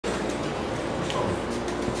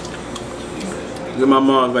Look at my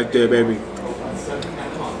mom right there, baby.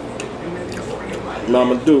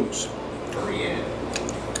 Mama Dukes.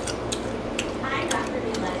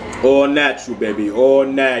 All natural, baby. All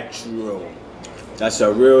natural. That's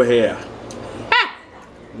a real hair.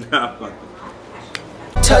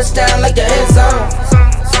 Touchdown like the end zone.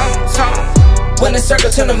 When the circle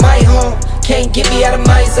turn to my home, can't get me out of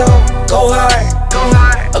my zone. Go hard,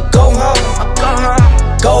 or go home.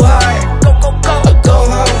 Go hard, or go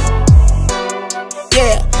home.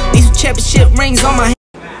 Yeah, these championship rings on my hand.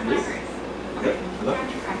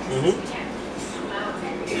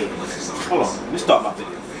 Hold on, let's start my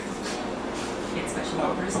video.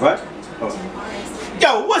 Alright?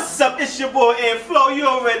 Yo, what's up? It's your boy Flo. You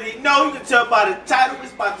already know. You can tell by the title,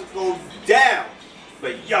 it's about to go down.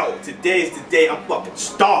 But yo, today is the day I'm fucking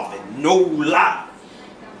starving. No lie.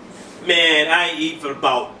 Man, I ain't eat for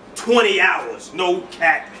about 20 hours. No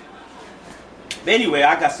cap. But anyway,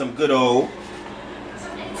 I got some good old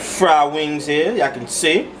fried wings here. Y'all can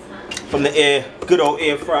see. From the good old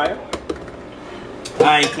air fryer.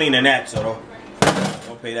 I ain't cleaning that, so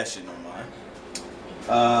don't pay that shit no mind.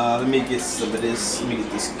 Let me get some of this. Let me get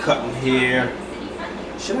this cut in here.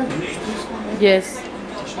 Should I use this one? Yes.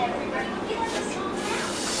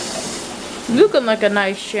 Looking like a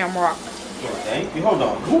nice shamrock. Oh, thank you. Hold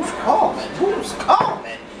on. Who's calling? Who's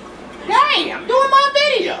calling? Hey, I'm doing my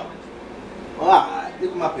video. Alright,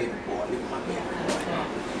 look at my baby boy. Look at my baby boy.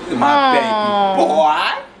 Look at my baby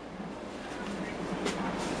boy.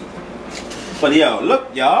 But yo,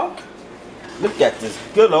 look, y'all. Look at this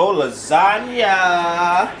good old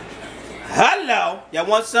lasagna. Hello. Y'all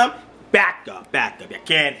want some? Back up. Back up. You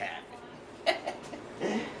can't have it.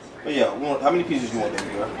 But yo, how many pieces you want there,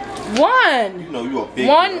 girl? One. You know you a big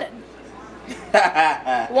one.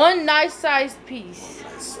 girl. One nice sized piece.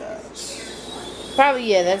 Nice size. Probably,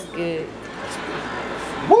 yeah, that's good.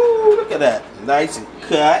 Woo, look at that. Nice and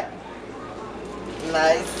cut.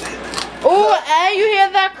 Nice. Oh, and you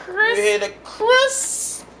hear that, Chris? You hear the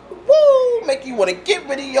crisp? Woo! Make you want to get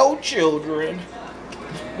rid of your children.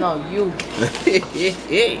 No, you.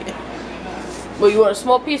 Well, you want a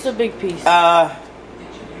small piece or big piece?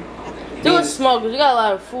 Do it small because you got a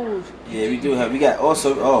lot of food. Yeah, we do have. We got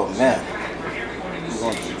also. Oh man, we're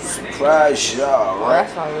going to surprise y'all, right?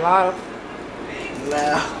 That's a lot of.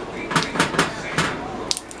 Now.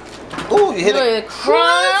 Ooh, you hit the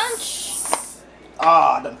crunch.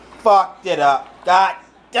 Ah, oh, fucked it up. God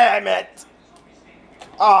damn it.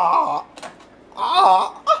 Ah.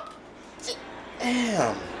 Ah.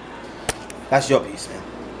 Damn. That's your piece, man.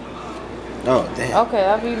 Oh, damn. Okay,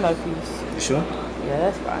 I'll be my piece. You sure?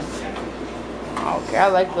 Yeah, that's fine. Okay, I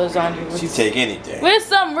like lasagna. She take anything. With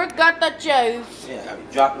some ricotta cheese. Yeah, I be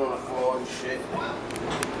dropping on the floor and shit.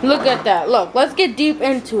 Look at that. Look, let's get deep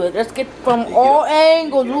into it. Let's get from all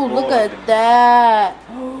angles. Ooh, look at that.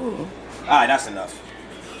 Alright, that's enough.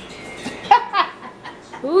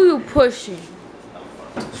 Who you pushing?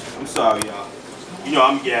 I'm sorry, y'all. You know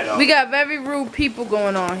I'm ghetto. We got very rude people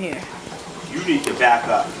going on here. You need to back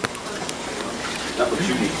up. That's what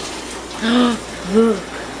you need. Look.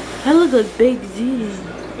 That looks like Big Z.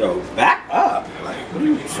 Yo, back up. Like, what are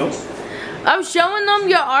you showing? I'm showing them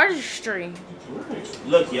your artistry.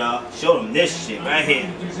 Look, y'all. Show them this shit right here.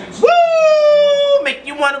 Woo! Make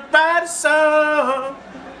you want to write a song.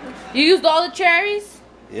 You used all the cherries?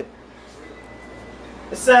 Yep.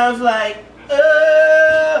 It sounds like,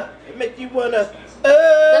 it make you want to,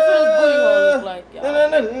 That's what his booty hole looks like, y'all.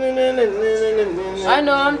 I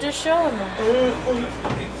know, I'm just showing them.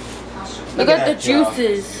 Look at the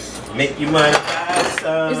juices. Make you want to write a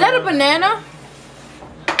song. Is that a banana?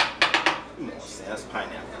 That's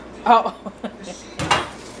pineapple. Oh.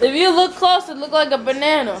 If you look close, it looks like a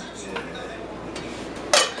banana.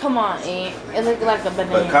 Come on, Aunt. It looks like a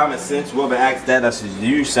banana. But common sense, whoever asked that, that's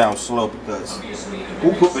you sound slow because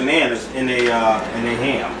who put bananas in a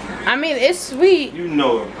ham? I mean, it's sweet. You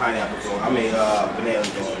know pineapple going. Bananas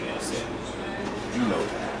going in there. So you know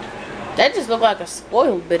that. That just look like a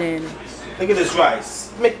spoiled banana. Look at this rice.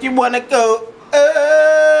 Make you wanna go.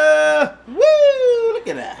 Woo! Look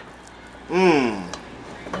at that. Mmm.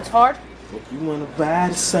 It's hard. Make you wanna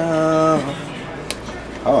ride some.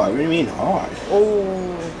 Oh, what do you mean hard?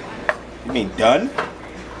 Oh. You mean done?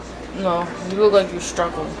 No, you look like you're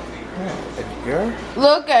struggling. Oh, baby girl.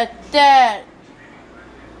 Look at that.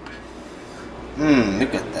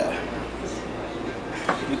 Look at that.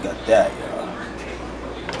 Look at that,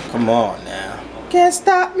 y'all. Come on now. Can't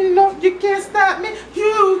stop me, no, you can't stop me.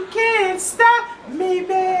 You can't stop me,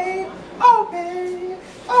 babe. Oh, babe.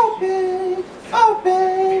 Oh, babe. Oh,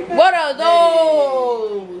 babe. What are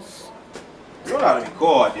those? You don't know how to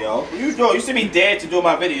record, yo. What you doing? You see me dancing doing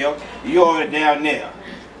my video. You over down there.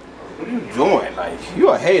 What are you doing? Like, you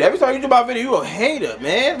a hater. Every time you do my video, you a hater,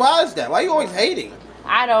 man. Why is that? Why you always hating?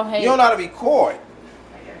 I don't hate. You don't know how to record.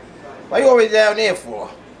 Why you always down there for?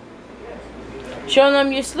 Showing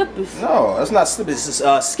them your slippers. No, that's not slippers. It's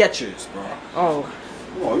Skechers, bro. Oh.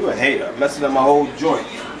 Oh, you a hater. Messing up my whole joint.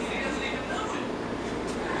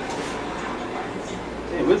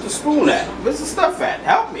 Hey, where's the spoon at? Where's the stuff at?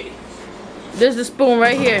 Help me. There's the spoon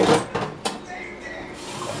right here. Look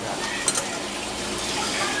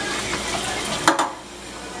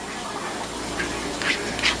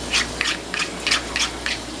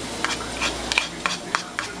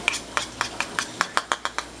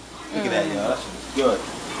at that, y'all. That shit's good.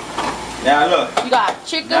 Now look. You got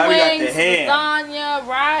chicken Now we got wings, the ham. lasagna,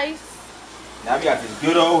 rice. Now we got this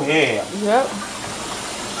good old ham. Yep.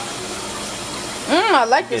 I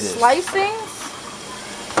like the slicings.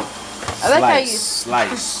 I like how you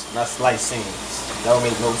slice, not slicings. That don't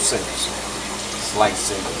make no sense.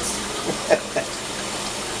 Slicings.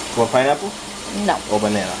 Want pineapple? No. Or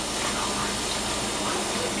banana?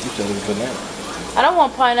 You said it was banana. I don't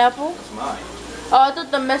want pineapple. It's mine. Oh, I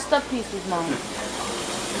thought the messed up piece was mine.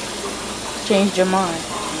 Changed your mind.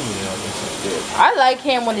 Yeah, this is good. I like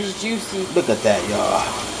ham when it's juicy. Look at that, y'all.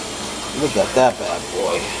 Look at that bad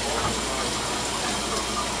boy.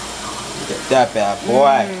 Look at that bad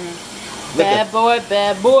boy. Bad boy,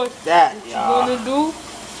 bad boy. That, What y'all. you gonna do?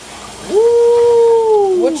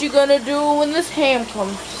 Woo! What you gonna do when this ham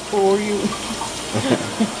comes for you?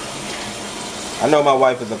 I know my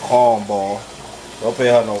wife is a calm ball. Don't pay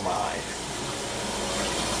her no mind.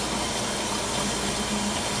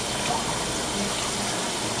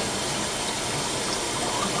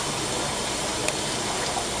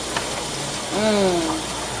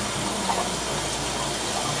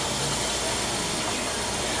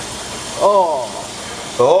 Oh.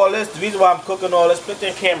 So all this, the reason why I'm cooking all this, put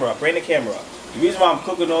the camera up, bring the camera up. The reason why I'm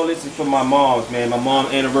cooking all this is for my mom's, man. My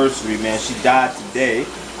mom's anniversary, man. She died today.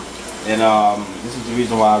 And this is the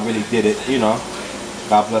reason why I really did it, you know.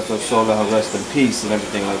 God bless her soul, let her rest in peace and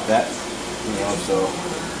everything like that. You know, so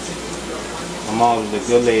my mom was a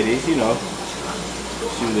good lady, you know.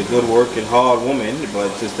 She was a good working, hard woman, but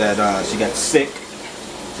it's just that she got sick.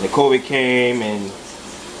 And the COVID came and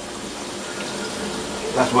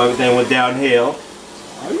that's why everything went downhill.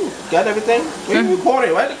 Oh, you got everything? Where are you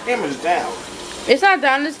recording? Why the camera's down? It's not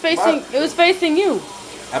down, it's facing, it was facing you.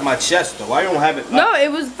 At my chest though, why you don't have it up? No,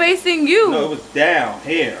 it was facing you. No, it was down,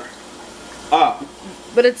 here, up.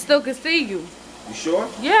 But it still could see you. You sure?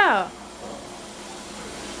 Yeah.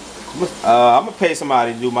 I'm gonna pay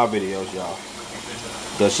somebody to do my videos, y'all.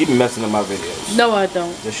 Cause she be messing up my videos. No, I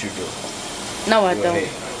don't. Yes, you do. No, I Go don't.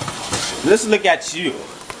 ahead. Let's look at you.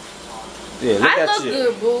 Yeah, look I at look you.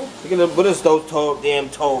 good, boo. Look at them, what is those damn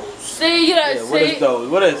toes? See, you know, Yeah, what is those?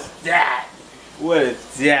 What is that? What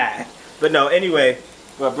is that? But no, anyway,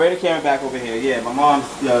 well, bring the camera back over here. Yeah, my mom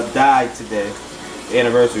died today,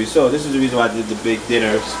 anniversary. So this is the reason why I did the big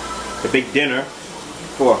dinner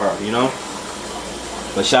for her, you know.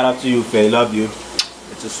 But shout out to you, Faye. Love you.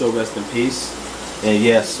 It's just so rest in peace. And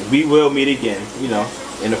yes, we will meet again, you know,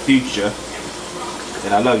 in the future.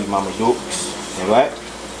 And I love you, Mama Dukes. Alright?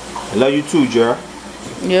 I love you too, Jer.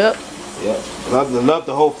 Yep. Yep. Love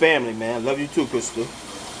the whole family, man. Love you too, Crystal.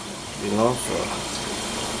 You know, so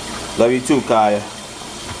love you too, Kaya.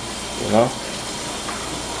 You know.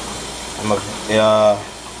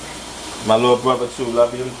 My little brother too.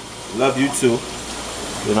 Love you. Love you too.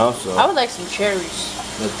 You know, so I would like some cherries.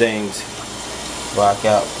 the things rock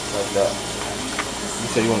out like that. You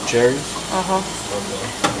said you want cherries? Uh-huh.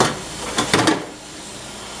 Okay.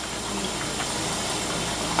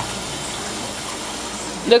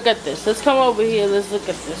 Look at this. Let's come over here. Let's look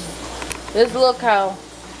at this. Let's look how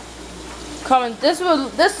coming. This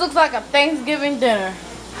looks like a Thanksgiving dinner,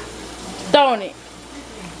 don't it?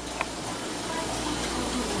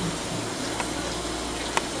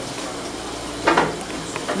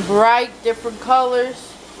 Bright, different colors.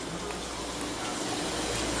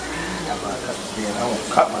 I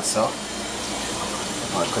won't cut myself.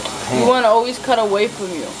 I want to cut the hand. You want to always cut away from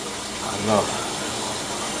you. I know.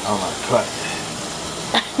 I don't want to cut.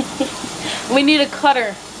 We need a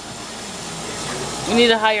cutter. We need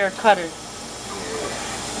to hire a cutter.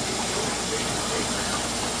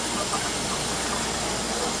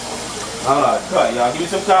 I don't know how to cut, y'all. Give me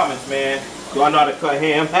some comments, man. Do I know how to cut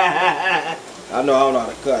ham? I know I don't know how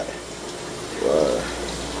to cut.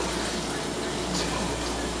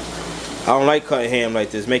 I don't like cutting ham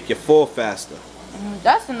like this. Make you full faster.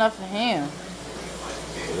 That's enough for ham.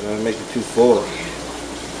 Make it too full.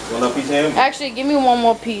 Want another piece of ham? Actually, give me one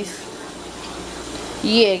more piece.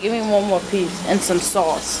 Yeah, give me one more piece and some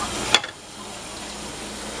sauce.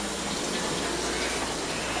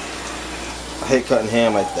 I hate cutting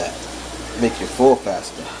ham like that. Make you full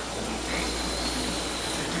faster.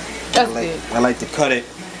 That's good. I like to cut it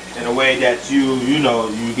in a way that you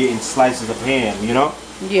getting slices of ham, you know?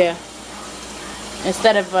 Yeah.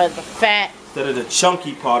 Instead of the fat. Instead of the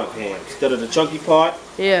chunky part of ham. Instead of the chunky part,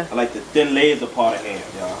 yeah. I like the thin laser part of ham,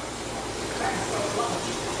 y'all.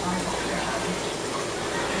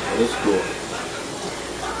 That's good.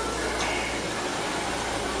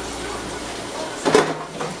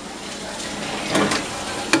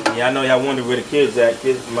 Yeah, I know y'all wonder where the kids at.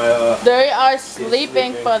 Kids, they are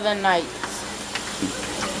sleeping for the night.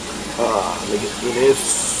 Look at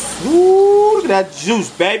this. Ooh, look at that juice,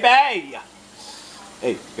 baby.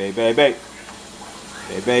 Hey, baby.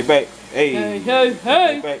 Hey, baby. Hey, hey.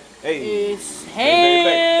 Hey. It's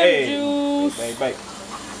ham juice. Baby.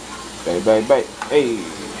 Hey.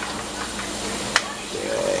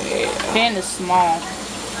 Pan is small.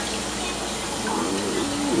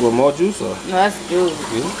 You want more juice or? No, that's juice.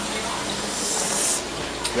 Yeah.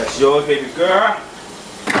 That's yours, baby girl.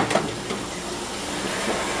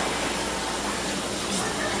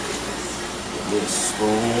 This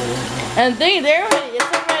spoon. And it's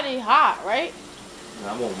already hot, right? I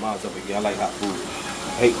want mine up again. I like hot food. I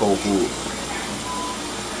hate cold food.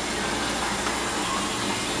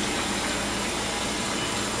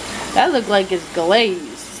 That looks like it's glazed.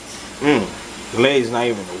 Glazed not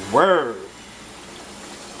even a word.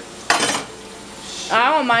 I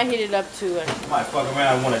don't mind heat it up too. I might fuck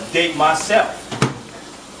around and want to date myself.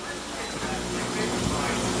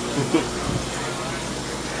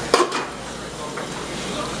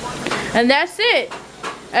 And that's it.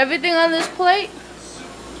 Everything on this plate.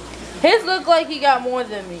 His look like he got more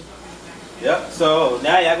than me. Yep, so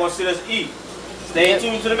now y'all gonna see us eat. Stay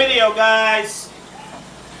tuned to the video, guys.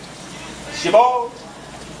 It's your boy.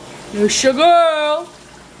 It's your girl.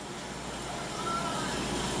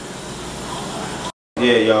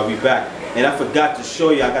 Yeah, y'all, we back. And I forgot to show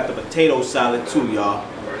you, I got the potato salad too, y'all.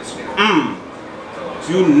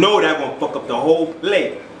 You know that gonna fuck up the whole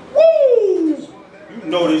plate. Woo! You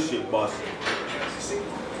know this shit, boss.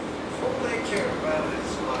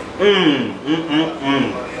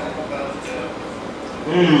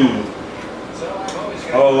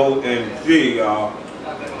 OMG, y'all.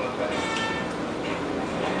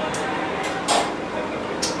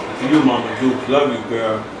 You, Mama Duke, love you,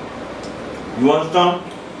 girl. You want some?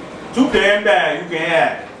 Too damn bad, you can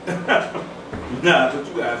have it. Nah, but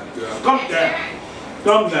you got it, girl. Come down.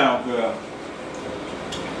 Come down, girl.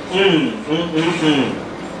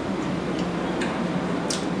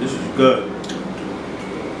 This is good.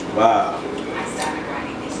 Wow.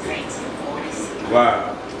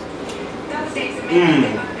 Wow.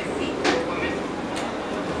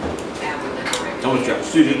 I want y'all to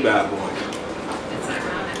see this bad boy.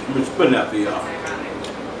 I'm gonna spin that for y'all.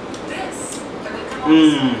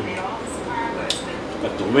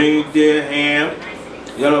 Got the reindeer ham,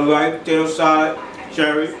 yellow rice, potato salad,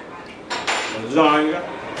 cherry, lasagna.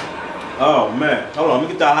 Oh man, hold on, let me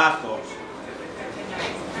get that hot sauce.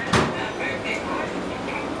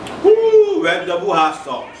 Woo, red double hot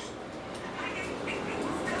sauce.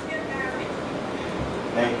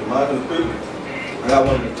 Thank you, mother. I got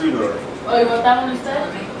one in the freezer. Oh, you want that one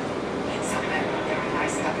instead?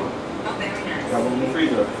 Got one in the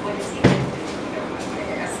freezer.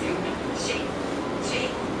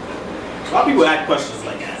 A lot of people ask questions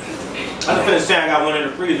like that. I just finished saying I got one in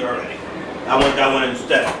the freezer already. I want that one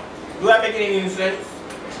instead. Do that make any sense?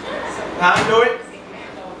 How I do it?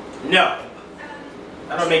 No.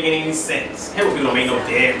 That don't make any sense. Hey, people don't make no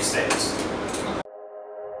damn sense.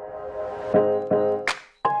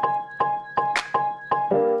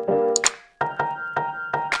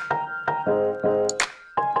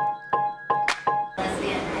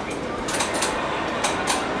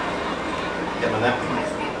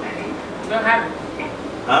 Don't have it.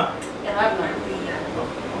 Huh? Don't have none.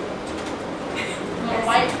 You want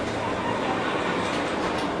white?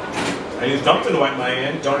 I use something to wipe my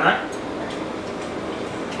hand, don't I?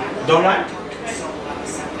 Don't I?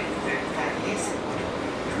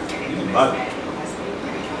 You mug.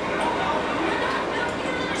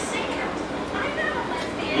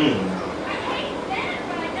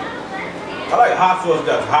 I like hot sauce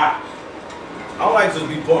that's hot. I don't like just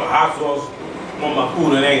be putting hot sauce on my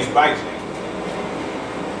food and it ain't spicy.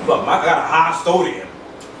 But I got a high sodium.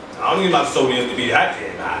 I don't need my sodium to be that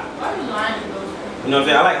damn hot. Why are you lying to those? You know what I'm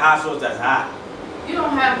saying? I like hot sauce that's hot. You don't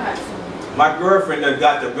have hot sauce. My girlfriend that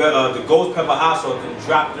got the ghost pepper hot sauce and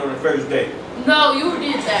dropped it on the first day. No, you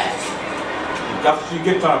did that. That's what she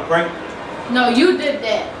get trying to prank. No, you did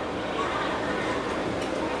that.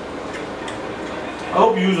 I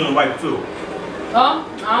hope you're using the wipe too. Huh?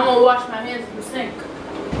 I'm gonna wash my hands in the sink.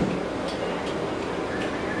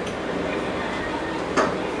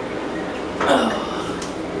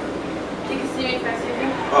 You can see me if I see you.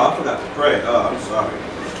 Oh, I forgot to pray. Oh, I'm sorry.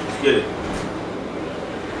 Let's get it.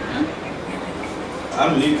 I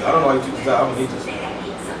don't need. I don't know why you took this out. I don't need this.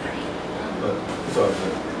 But it's all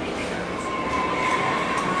good.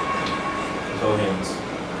 It's all hands.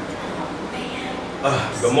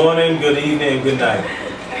 Good morning, good evening, good night.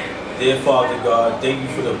 Dear Father God, thank you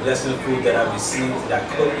for the blessed food that I received, that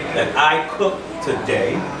I cooked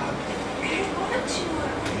today.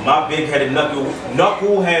 My big-headed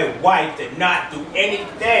knucklehead wife did not do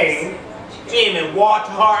anything. She didn't even wash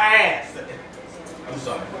her ass. I'm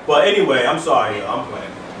sorry. But anyway, I'm sorry, I'm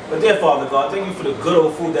playing. But dear Father God, thank you for the good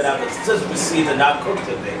old food that I've just received and I cooked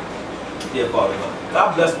today. Dear Father God,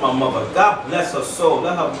 God bless my mother. God bless her soul.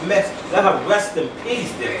 Let her rest in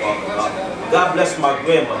peace, dear Father God. God bless my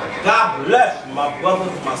grandmother. God bless my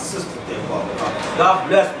brothers, my sisters, dear Father God. God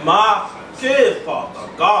bless my kids, Father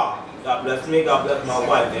God. God bless me. God bless my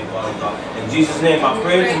wife, dear Father God. In Jesus' name, I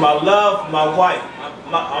pray for my love, for my wife,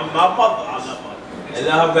 my mother. I love her. And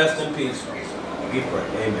let her rest in peace. We pray.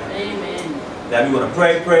 Amen. Amen. Now we're going to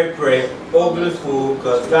pray over this food,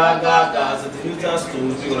 because God, since you just do,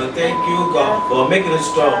 we're going to thank you, God, for making it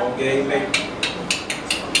strong. Okay? Amen.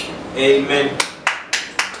 Amen.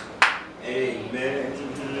 Amen.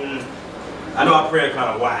 I know I pray kind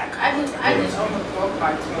of whack. I just owned the floor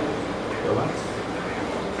part too. What?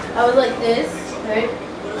 I was like this, right?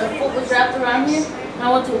 My foot was wrapped around here, and I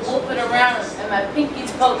went to whoop it around, and my pinky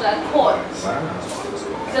toe got caught. Wow.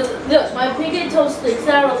 Because, look, my pinky toe sticks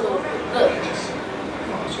out a little bit. Look.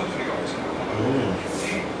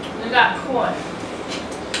 It got caught.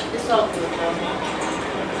 It's all good, though.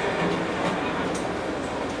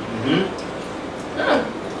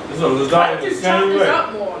 Why did you chop this up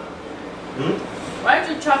more? Why did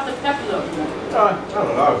you chop the peppers up more? I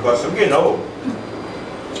don't know, but I'm getting old.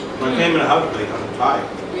 When I came in the house, I'm tired.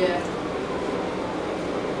 Yeah.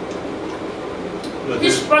 He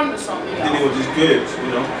sprung this on me, y'all. Dealing with these kids, you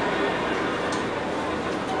know.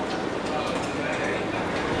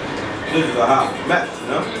 This is a hot mess, you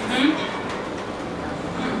know?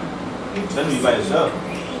 That's me by yourself.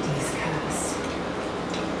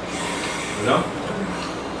 You know?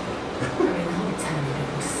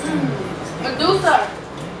 Medusa.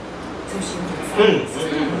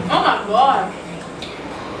 Oh my god.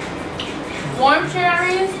 Warm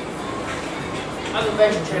cherries are the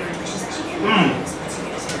best cherries.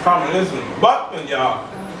 Combination buttman, y'all.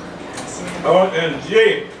 OMG.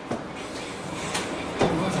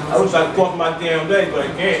 I wish I could cross my damn legs, but I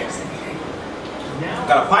can't.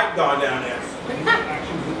 Got a pipe going down there.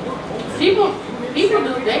 People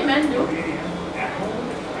do, they men do.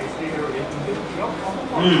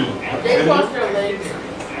 They cross their legs.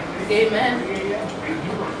 Gay men.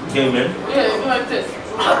 Gay men? Yeah, they go like this.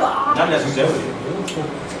 Not necessarily.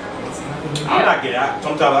 I'm not getting out.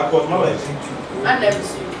 Sometimes I cross my legs. I never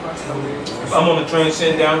see you cross your legs. I'm on the train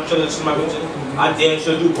sitting down, chilling to my bitch. I damn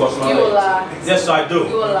sure do cross my legs. You a lie. Yes, I do.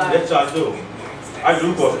 You a lie. Yes, I do. I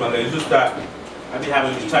do cross my legs. It's just that I be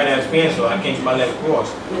having these tight ass pants, so I can't get my leg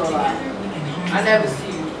crossed. You a lie. I never see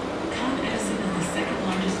you.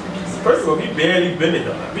 First of all, we barely been it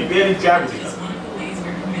though. We barely traveled it.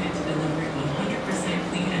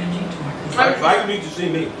 Why you need to see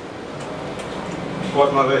me?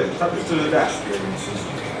 Cross my legs. Stop this to the that.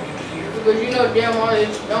 Because you know damn well you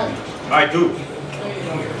don't. I do.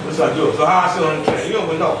 Yes, I do. So how I sit on the train? You don't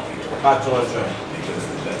even know how I sit on the train.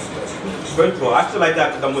 First of all, I feel like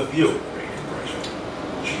that because I'm with you.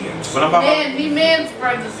 When I'm by Man, the man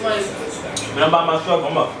spread this way. when I'm by myself,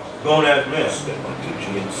 I'm a grown ass man.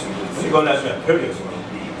 I'm a grown ass man, period.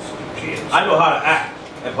 I know how to act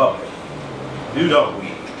in public. You don't.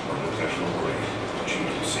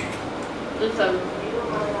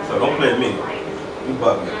 So don't play with me. You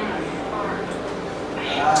bug me.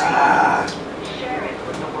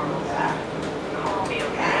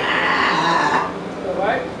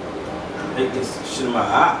 Alright? Hate this shit in my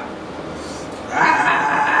eye.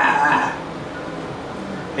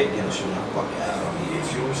 Hate getting shit in my fucking eye.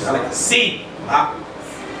 I like to see.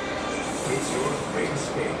 It's your great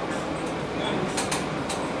escape.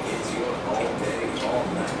 It's your all day, all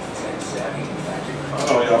night, tech-savvy magic.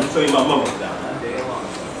 Oh yeah, I'm gonna show you my mama down. All day long.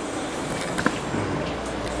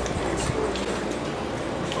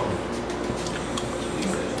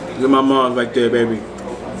 Look at my mom right there, baby.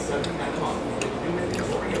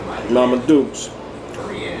 Mama Dukes.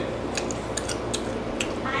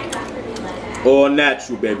 All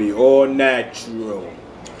natural, baby. All natural.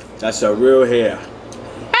 That's a real hair.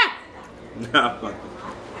 Nah.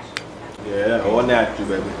 Yeah, all natural,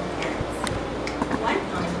 baby. One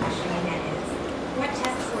common question I get is, what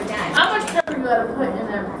tests were done? How much pepper you gotta put in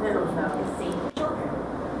that potato salad? To save children.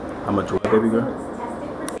 How much what, baby girl? Foods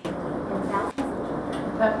tested for safety in thousands of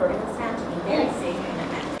children. Pepper. It was found to be very safe and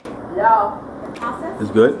effective. Y'all. The process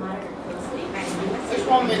It's good? was monitored closely by the U.S. Which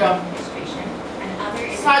one we got? Administration and other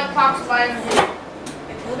Side clocks by in here.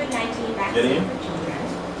 The COVID-19 Get vaccine in? for children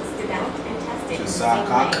was developed and tested in the Just same side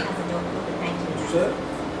cock? way as adult COVID-19 What you vaccine. said?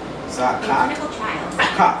 Side In cock? clinical trials,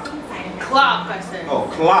 Cock. vaccine side effects Clock, I said. Oh,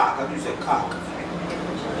 clock. I thought you said cock. are recommended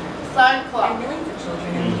for children. Side And clock. millions of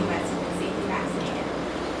children in the U.S. have been safely vaccinated.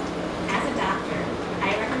 As a doctor, I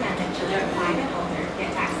recommend that children 5 and older get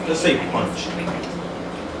vaccinated Just say against punch. COVID-19.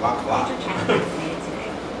 Clock, clock. Get your child vaccinated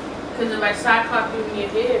today. Because if I side clock you in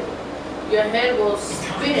your head will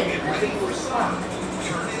spin as it will clock.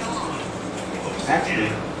 Actually,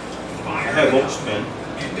 I had won't spin.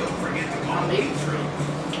 I'm making sure.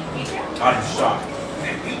 I'm shocked.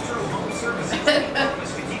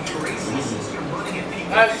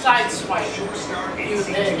 I side swipe. You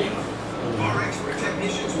head. Our expert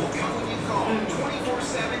technicians will come when you call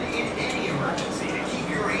 24/7 in any emergency to keep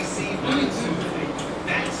your AC running smoothly.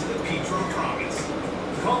 That's the Petro promise.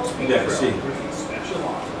 Call You got to see. special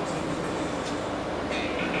offers.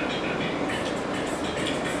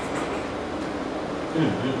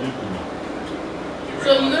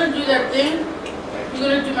 So you're gonna do that thing? You're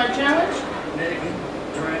gonna do my challenge?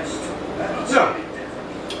 Yeah.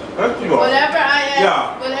 First of all, Whatever I ask,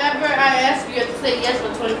 Yeah. whatever I ask you have to say yes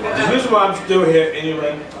for 24 the hours. reason why I'm still here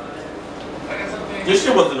anyway, this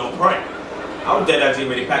shit wasn't no prank. I was dead actually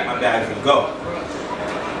ready to pack my bags and go.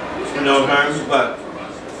 You know what I'm saying? But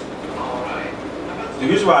the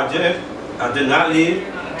reason why I did not leave,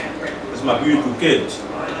 is my beautiful kids.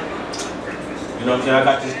 You know what I'm saying? I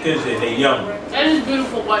got these kids here, they young. That is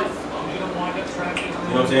beautiful wife. You know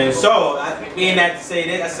what I'm saying? So, being that to say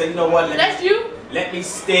that, I said, you know what? That's you? Let me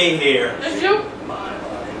stay here. That's you?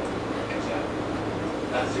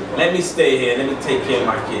 Let me stay here. Let me take care of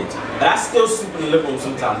my kids. But I still sleep in the living room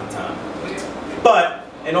from time to time. But,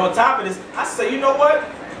 and on top of this, I say, you know what?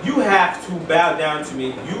 You have to bow down to me.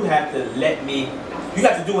 You have to let me, you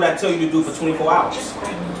have to do what I tell you to do for 24 hours.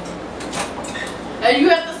 And you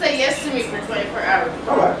have to say yes to me for 24 hours.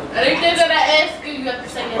 Alright. Anything that I ask you, you have to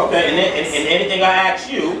say yes Okay, to and, me. then, and anything I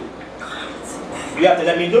ask you, you have to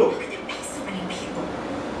let me do.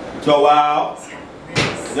 Go out.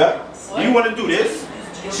 Yep. You want to do this?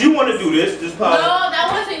 She want to do this. This part. No,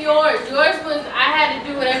 that wasn't yours. Yours was I had to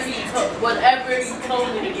do whatever you told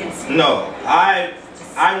me to do. No, I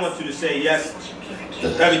want you to say yes to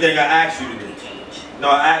everything I asked you to do.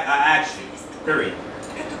 No, I asked you. Period.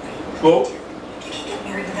 Cool?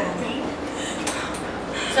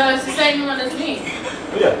 So it's the same one as me.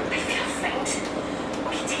 Yeah.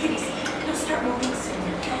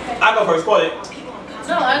 I go first. Call it.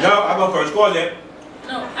 No, I go first. Call it.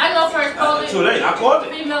 No, I go first. Call it. Too late. I called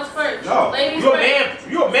it. Females first. No. Ladies You're a first.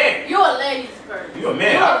 man. You're a man. You're a ladies first. You're a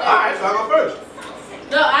man. You're a lady. Alright, so I go first.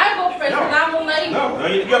 No, I go first No. because I'm a lady. No,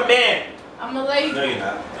 you're a man. I'm a lady. No, you're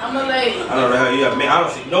not. I'm a lady. I don't know how you're a man. I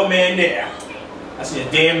don't see no man there. I see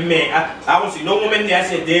a damn man. I don't see no woman there. I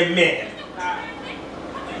see a damn man.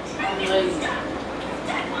 I'm a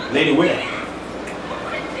lady. Lady where?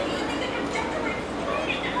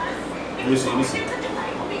 Let me see, let me see.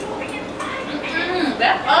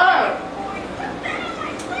 That's hard.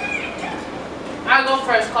 I go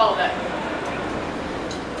first. Call that.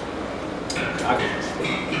 I can.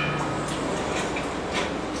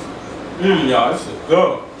 Y'all, this is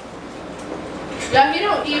good. Yeah, he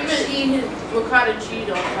don't even eat his ricotta cheese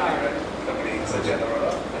on top.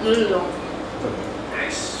 No, you don't.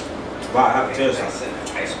 Wow, I have to tell you something.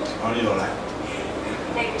 I don't need no light.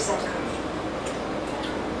 Make yourself comfortable.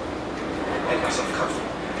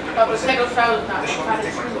 But potato salad is not ricotta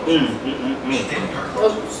cheese.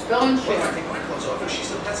 Well, spelling shit.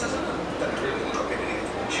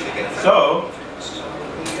 So,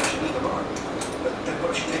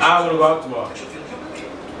 I want to go out tomorrow.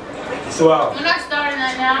 So, We're not starting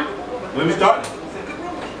that now. when we starting?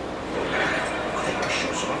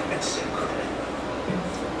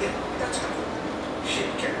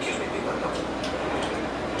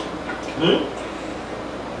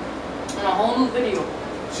 On a whole new video.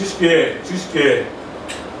 She's scared. She's scared.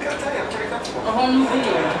 A whole new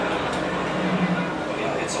video.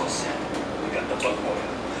 It's all set. We got the bug oil.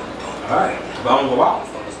 Alright, but I'm going to go out.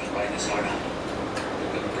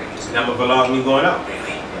 Now I'm going to vlog me going out.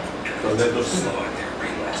 So they can see.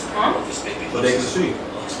 Huh? So they can see.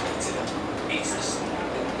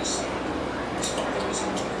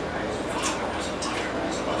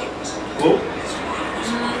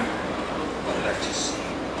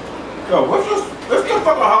 Yo, what's so fucking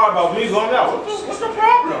hard about me going out? What's the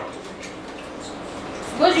problem?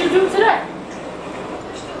 What did you do today?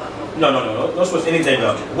 No. Don't switch anything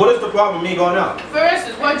up. What is the problem with me going out? For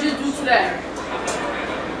instance, what did you do today?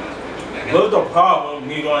 What's the problem with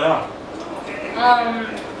me going out?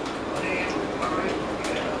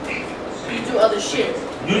 You do other shit.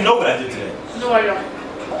 You know what I did today. No, I don't.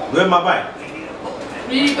 Where's my bike?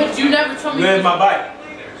 But you never told me. Where's my bike?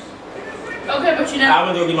 Okay, but you never. I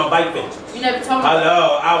went to go get my bike fixed. You never told me.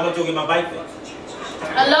 Hello, I went to go get my bike fixed.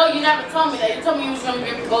 Hello, you never told me that. You told me you was gonna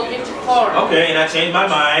go get your car. Okay, and I changed my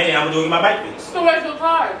mind and I'm gonna go get my bike fixed. So where's your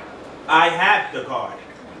card? I have the card.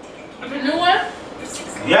 The new one?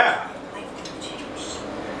 Yeah.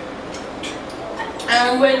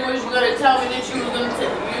 And when was you gonna tell me that you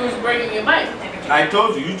was bringing your bike? I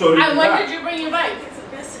told you. You told me. And when did you bring your bike?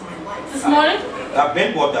 This morning? I've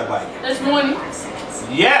been bought that bike. This morning?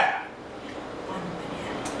 Yeah.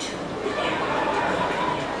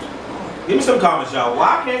 Give me some comments, y'all.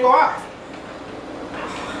 Why I can't go out?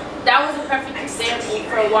 That was a perfect example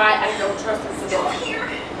for why I don't trust him to go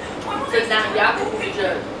out. Because now y'all can be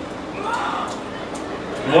judged.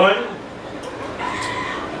 One,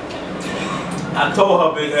 I told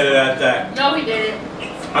her big headed that No, he didn't.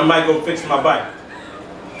 I might go fix my bike.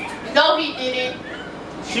 No, he didn't.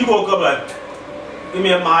 She woke up like, give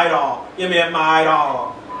me a $1. Give me a $1.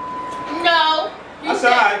 No. I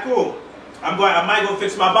said, alright, cool. I might go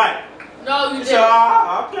fix my bike. No, you She didn't. said,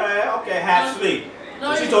 oh, okay, half sleep.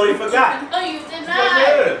 No, She you totally didn't. forgot. No, you did She not.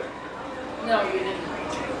 did. No, you didn't.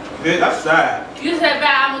 Yeah, that's sad. You said, "Babe,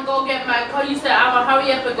 I'm gonna go get my car." You said, "I'm gonna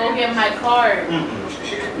hurry up and go get my car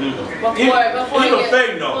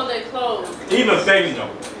before they close." Even Faye know.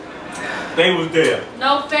 Faye was there.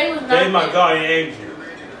 No, Faye was not. Faye my there. guardian angel.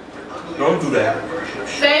 Don't do that.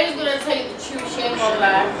 Faye's gonna tell you the truth. She ain't gonna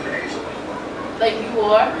lie, like you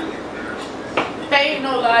are. Faye ain't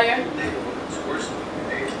no liar.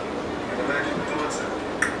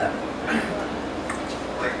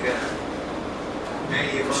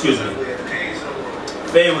 Excuse me.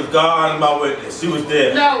 Faye was God my witness. She was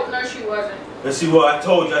there. No, she wasn't. And she was. I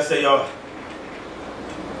told you. I said, yo,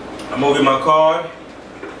 I'm gonna get my card,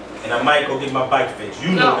 and I might go get my bike fixed.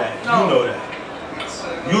 You know that. No. You know that.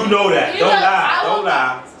 You know that. Don't lie. Don't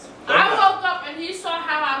lie. I woke up and he saw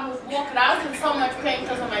how I was walking. I was in so much pain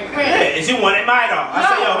because of my cramp. Yeah, and she wanted my dog. I No.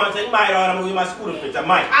 said, yo, honey, take my dog. I'm gonna get my scooter fixed. I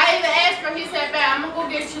might. I even asked her. He said, "Babe, I'm gonna go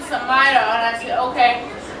get you some Mida," and I said, "Okay."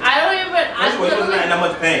 I don't even. That's why it wasn't in that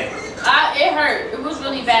much pain. It hurt. It was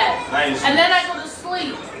really bad. And then I go to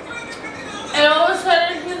sleep. And all of a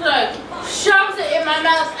sudden, he's like, shoves it in my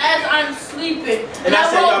mouth as I'm sleeping. And I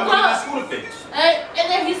said, yo, I'm woke gonna get my up. scooter fixed. And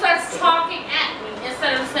then he starts talking at me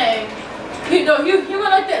instead of saying, he went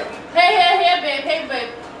like this. Hey, babe.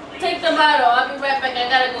 Take the bottle. I'll be right back. I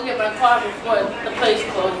gotta go get my car before the place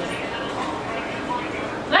closes.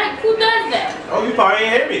 Like, who does that? Oh, you probably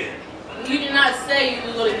ain't hear me. You did not say you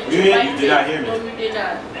were going to get You your bike did not hear me. No, you did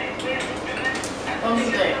not.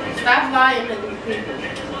 Okay. Stop lying to these people.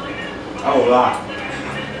 I don't lie.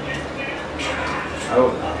 I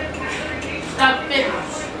don't lie. Stop fibbing.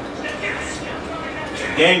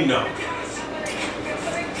 Gang no.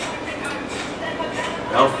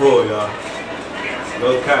 I'm full, y'all. No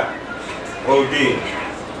cap. OD.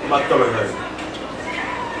 My stomach hurts.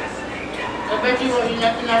 I bet you won't eat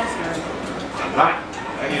nothing else now. I'm not.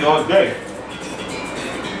 I eat all day.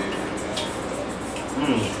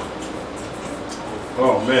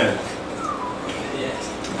 Oh man.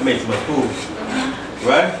 I made too much food.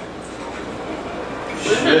 Right?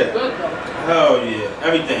 This is Shit. good though. Hell yeah.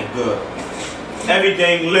 Everything good.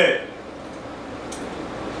 Everything lit.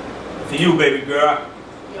 For you, baby girl.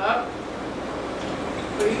 Yup.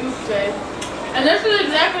 For you, babe. And this is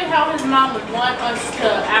exactly how his mom would want us to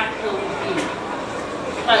actually be.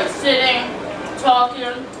 Like sitting,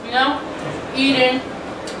 talking, you know, eating.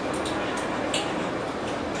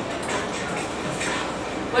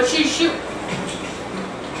 But she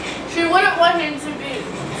wouldn't want him to be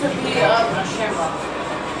a shamrock.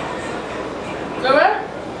 Go right?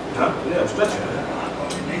 Huh? Yeah, I'm stretching.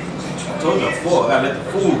 I told you before, I gotta let the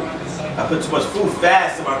food. I put too much food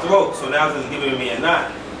fast in my throat, so now it's just giving me a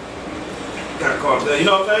knot. Gotta calm down. You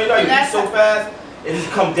know what I'm saying? You know, you eat so fast, it just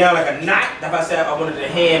comes down like a knot. That's why I said I wanted the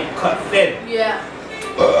hand cut thin. Yeah.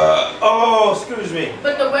 Oh, excuse me.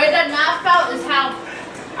 But the way that knot felt is how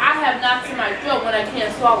I have knots in my throat when I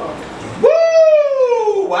can't swallow.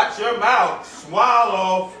 Woo! Watch your mouth.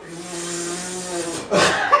 Swallow.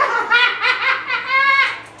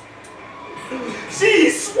 She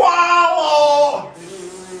swallowed.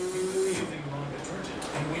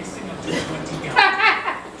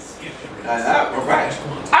 All right.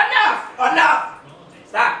 Enough.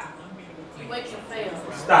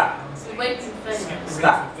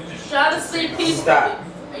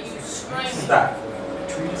 Stop.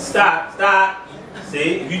 Stop. Stop.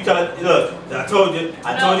 See, if you tell her, look, I told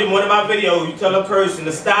you in one of my videos, you tell a person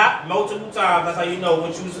to stop multiple times. That's how you know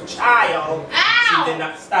when she was a child, Ow! she did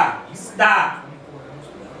not stop. Stop.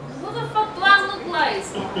 Who the fuck do I look like?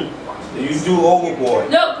 You do overboard.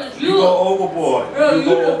 No, because you go overboard. Bro, you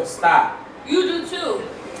go over, stop. You do too.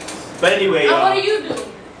 But anyway, and what do you do?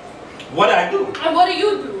 What I do? And what do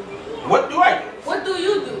you do? What do I do? What do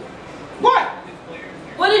you do? What?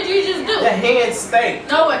 What did you just do? The hands stink.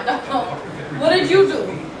 No, it don't. What did you do?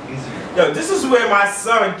 Yo, this is where my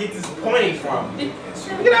son gets his pointing from. Look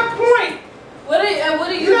at that point. What do you Look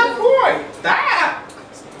at do? that point. Stop.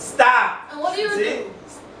 Stop. And what do you do?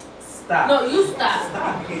 Stop. No, you stop.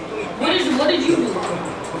 Stop. What did you do?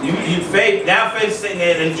 You Faith, now Faith's sitting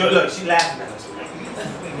there and enjoy. Look, she laughing at us.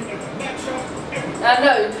 I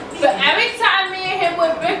know. But every time me and him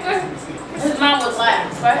would bicker, his mom would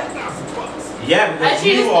laugh, right? Yeah, because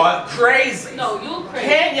you are crazy. No, you crazy.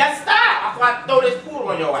 Can't you stop? Before I throw this food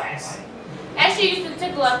on your ass. And she used to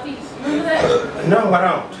tickle our feet. Remember that? No, I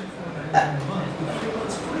don't.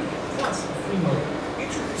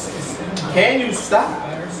 Can you stop?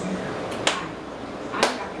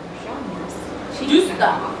 You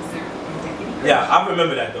stop. Yeah, I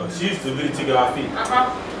remember that though. She used to really tickle our feet.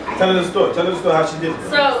 Tell her the story. Tell her the story how she did it.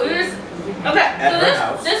 So it was okay. At her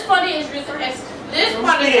house. This funny is this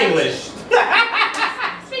part Speak is English.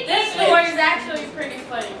 This story is actually pretty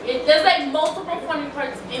funny. There's like multiple funny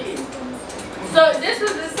parts in it. So this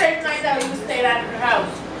was the same night that we stayed at her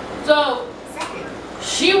house. So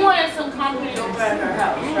she wanted some company over at her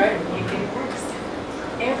house, right?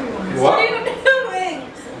 What are you doing?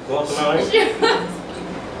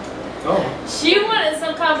 She wanted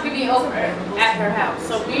some company over at her house.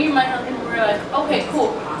 So me and my husband were like, okay,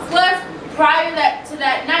 cool. Plus, prior to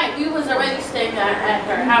that night, we was already staying at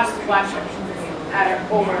her house to watch her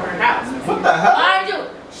over her house. What the hell? Mind you,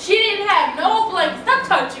 she didn't have no blankets. Stop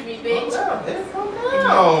touching me, bitch.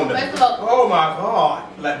 Oh my God.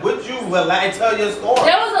 Like, would you like tell your story?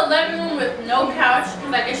 There was a living room with no couch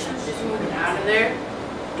because I guess she was just moving out of there.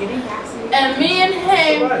 And me and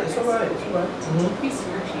him. It's alright.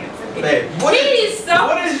 Babe, he's so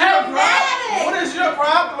dramatic. What is your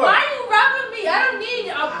problem? Why are you rubbing me? I don't need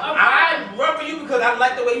a I'm rubbing you because I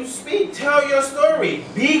like the way you speak. Tell your story.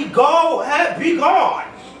 Be gone.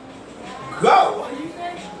 Go.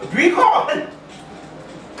 Be gone.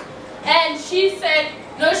 And she said,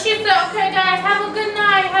 no, she said, okay guys, have a good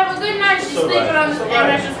night. Have a good night. She's sleeping on this air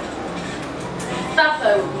mattress. Stop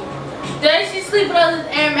that with me. Then she's sleeping on this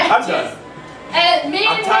air mattress. I'm done. And me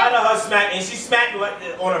I'm tired of her smacking. And she smacked me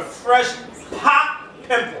on a fresh pop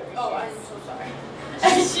pimple. Oh, I'm so sorry.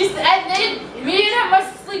 And then me and him were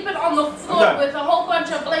sleeping on the floor with a whole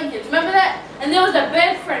bunch of blankets. Remember that? And there was a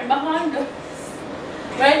bed frame behind us.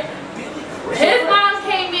 Right? His mom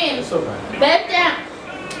came in. Bent down.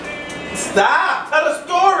 Stop. Tell a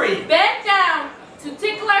story. Bent down to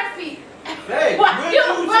tickle our feet. Hey, Why you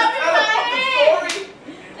rubbing my head?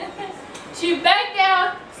 She bent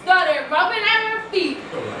down, started rubbing at her feet.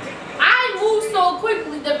 I moved so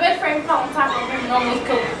quickly, the bed frame fell on top of him and almost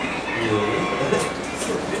killed him.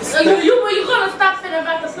 You're gonna stop sitting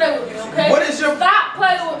about to play with me, okay? What is your... Stop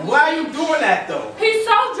playing with me. Why are you doing that though? He's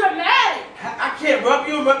so dramatic. I can't rub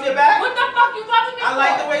you and rub your back? What the fuck you rubbing me I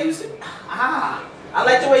like for? the way you speak. I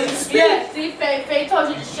like the way you speak. Yeah, see, Faye told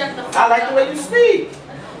you to shut the fuck up. I like the way you speak.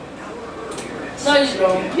 No, you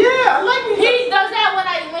don't. Yeah, I like it. He does that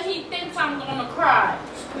when he thinks I'm gonna cry.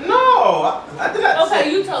 No, I did not. Okay,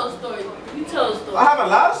 you tell a story. You tell a story. I have a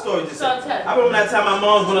lot of stories to say. I remember that time my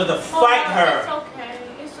mom wanted to fight her. It's okay.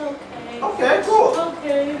 It's okay. Okay, cool.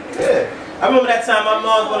 Okay. Yeah. I remember that time my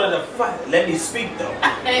mom wanted to fight. Let me speak though.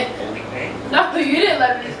 No, you didn't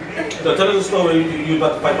let me. So tell us the story you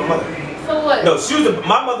about to fight my mother. So what? No,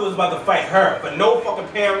 my mother was about to fight her for no fucking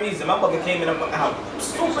apparent reason. My mother came in the house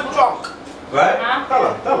super drunk. Right? Tell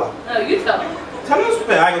her. No, you tell her. Tell her.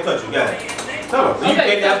 I ain't gonna touch you. Go ahead. Tell her. You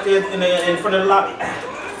came out there in front of the lobby.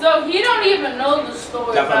 So he don't even know the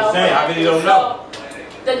story. That's what I'm saying. I really don't know.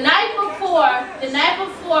 The night before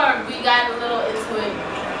we got a little into it.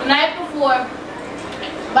 The night before,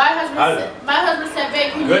 my husband said,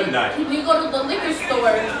 babe, can you go to the liquor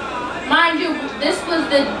store? Mind you, this was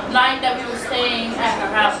the night that we were staying at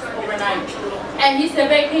her house overnight. And he said,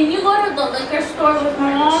 babe, can you go to the liquor store with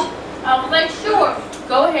my mom? I was like, sure.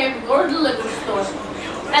 Go ahead, we go to the liquor store.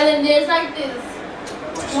 And then there's like this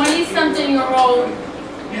 20-something-year-old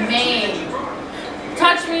man.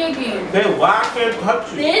 Touch me again. Then why can't touch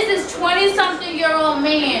you? There's this 20-something-year-old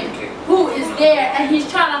man who is there and he's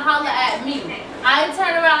trying to holler at me. I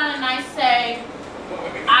turn around and I say,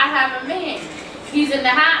 I have a man. He's in the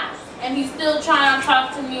house. and he's still trying to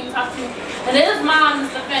talk to me. And his mom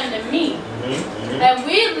is defending me. And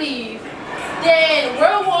we leave. Then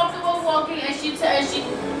we're walking, and she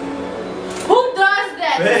who does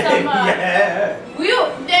that to somebody?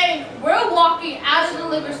 Yeah. We're walking out of the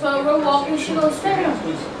liquor store. We're walking. She goes, Sam.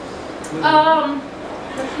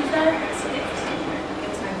 What she said?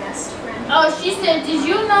 Oh, she said, did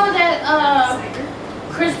you know that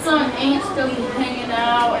Crystal and Aunt still be hanging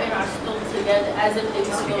out and are still together as if they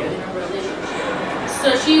were still in a relationship?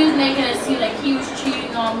 So she was making it seem like he was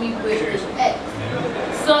cheating on me with his ex.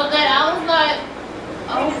 So then I was like,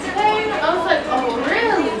 okay. I was like, oh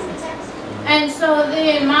really? And so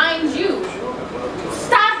then, mind you,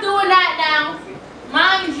 stop doing that now.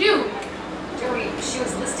 Mind you, She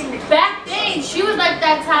was listing the back then she was like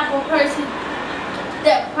that type of person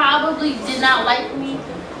that probably did not like me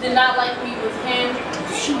with him.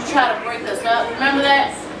 She would try to break us up. Remember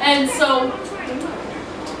that? And so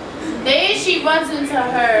then she runs into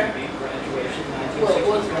her, what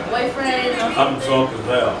was it, a boyfriend or something? I'm drunk as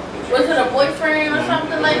hell. Was it a boyfriend or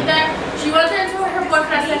something like that? She runs into her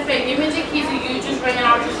boyfriend. I said, Faye, give me the keys and you just ring and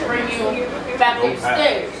I'll just bring you back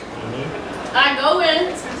upstairs. I go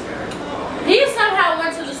in. He somehow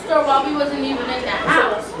went to the store while we wasn't even in the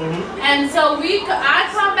house. And so I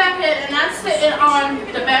come back in and I'm sitting on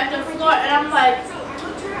the bathroom floor and I'm like,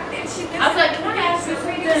 I was like, can I ask you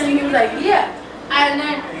something? And he was like, yeah. And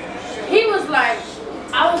then he was like,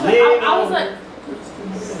 I was like,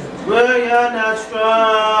 well, you're not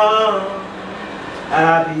strong.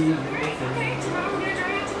 I'll be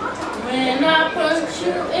when I put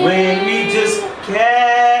you in. when we just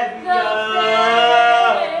carry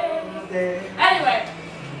on. Anyway,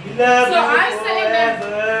 So I'm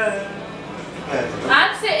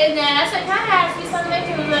sitting there and I said, can I ask you something?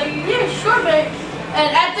 He was like, yeah, sure, babe. And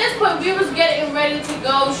at this point, we was getting ready to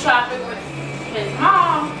go shopping with his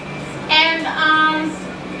mom. And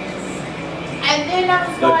then I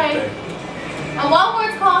was like, and while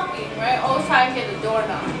we're talking, right, I was trying to hit the door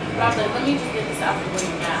knob. I was like, let me just get this out the way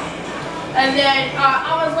now. And then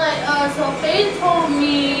I was like, so Faye told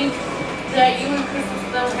me that you and Crystal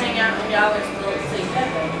still hang out and y'all are still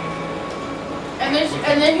together. And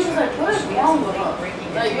then he was like, what is wrong with her?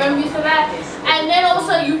 Like, you remember you said that? And then all of a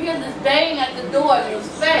sudden you hear this bang at the door and it was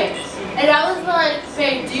Faye. And I was like,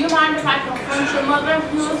 Faye, do you mind if I confront your mother?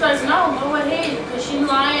 He was like, no, go ahead, because she's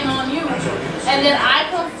lying on you. And then I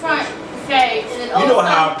confront Faye. And then you know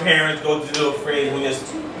how parents go to the little phrase when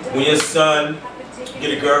your son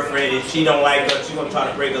get a girlfriend and she don't like her, she gonna try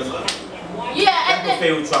to break us up. Yeah, that's what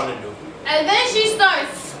Faye was trying to do. And then she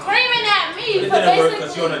starts screaming at me but it didn't work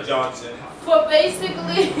because you're on a Johnson. For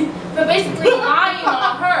basically lying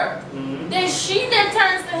on her. Then she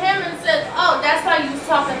turns to him and says, oh, that's why you was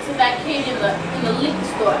talking to that kid in the liquor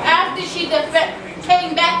store. After she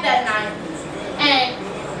came back that night and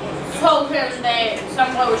told him that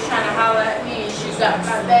someone was trying to holler at me and she got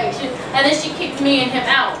my bag. And then she kicked me and him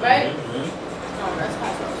out, right? No, that's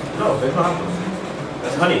hot sauce. No, that's not hot sauce.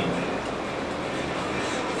 That's honey.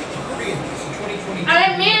 I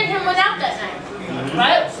mean, me and him went out that night,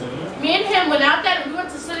 right? Me and him went out that we went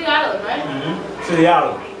to City Island, right? City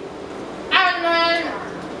Island. And then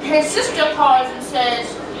his sister calls and says,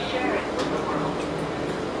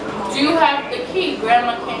 do you have the key?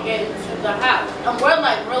 Grandma can't get into the house. And we're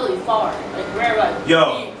like really far. Like we're like,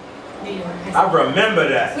 yo, I remember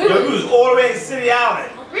that. We was all the way in City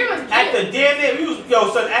Island. We was at the damn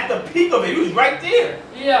near, son, at the peak of it, we was right there.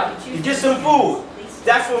 Yeah. To get some food.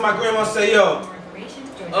 That's when my grandma said, yo,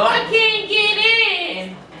 I can't get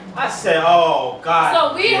in. I said, oh God.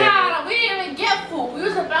 So we didn't even get food. We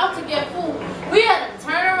was about to get food. We had to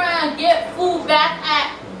turn around and get food back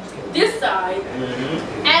at this side.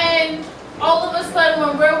 And all of a sudden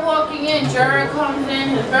when we're walking in, Jared comes in,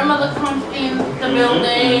 his grandmother comes in the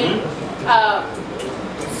building.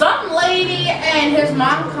 Some lady and his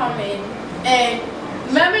mom come in. And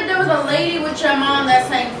remember there was a lady with your mom that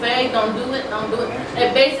sang, Faye, don't do it, don't do it.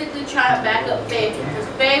 They basically tried to back up Faye because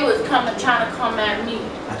Faye was trying to come at me.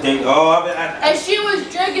 I think, and she was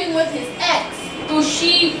drinking with his ex, who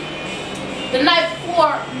the night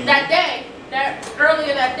before that day,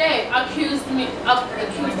 earlier that day, accused him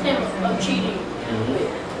of cheating with.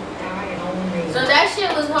 So that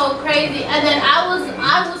shit was whole crazy. And then I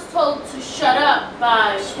was told to shut up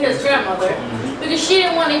by his grandmother because she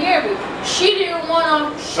didn't want to hear me. She didn't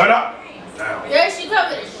want to shut up now. Yeah, she told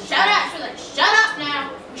me to shut up. She was like, shut up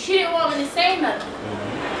now. She didn't want me to say nothing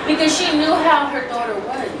because she knew how her daughter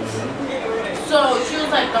was. So she was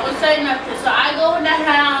like, don't say nothing. So I go in the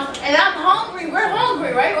house and I'm hungry. We're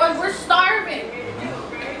hungry, right? Like we're starving.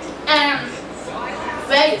 And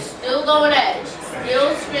Faye is still going at it. She's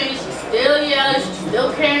still screaming. She's still yelling, she's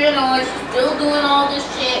still carrying on, she's still doing all this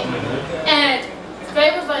shit. And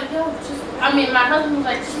Faye was like, yo, my husband was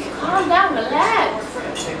like, just calm down, relax.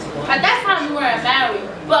 At that time we weren't married,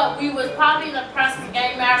 but we was probably in the process of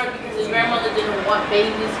getting married because his grandmother didn't want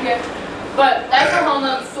babies here. But that's a whole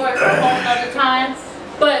nother story for a whole nother time.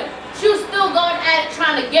 But she was still going at it,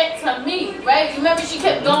 trying to get to me, right? You remember she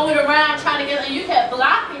kept going around trying to get, and you kept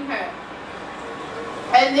blocking her.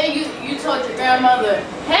 And then you told your grandmother,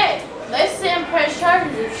 hey, let's send press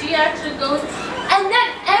charges if she actually goes. And then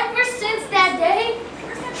ever since that day,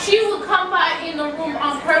 she would come by in the room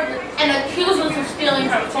on purpose and accuse us of stealing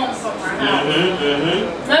her phone from her house.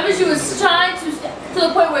 Remember, she was trying to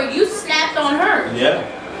the point where you snapped on her. Yeah.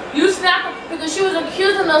 You snapped her because she was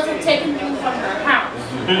accusing us of taking things from her house.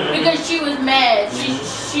 Because she was mad.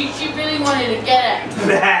 She really wanted to get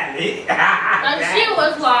at me. Like she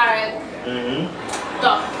was like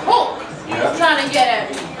the hook trying to get at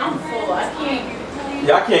me. I'm full. I can't.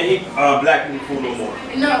 Yeah, I can't eat black people food no more.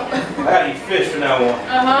 No. I gotta eat fish from now on.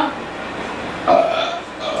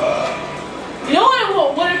 You know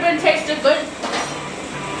what would have been tasted good?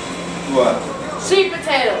 What? Sweet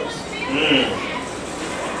potatoes.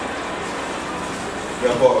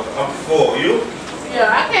 Yeah, boy, I'm full. You? Yeah,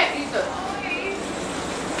 I can't eat them.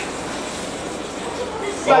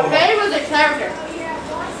 But Faye was a character.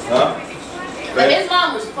 Huh? But his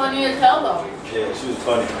mom was funny as hell though. Yeah, she was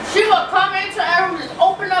funny. She would come into our room, just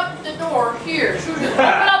open up the door here. She would just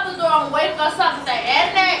open up the door and wake us up and say,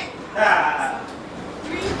 Andy,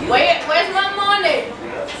 where's my money?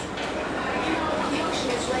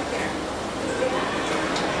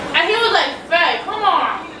 And he was like, Faye, come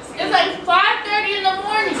on. It's like 5:30 in the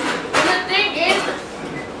morning. And the thing is,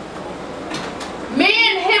 me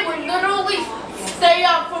and him would literally stay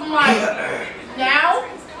up from like now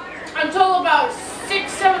until about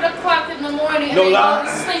 6, 7 o'clock in the morning and then go to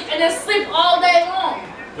sleep and then sleep all day long.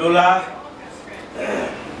 No lie.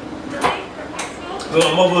 When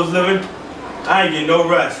my mother was living, I ain't get no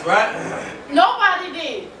rest, right? Nobody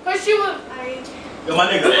did. Cause she was Yo, my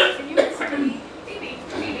nigga.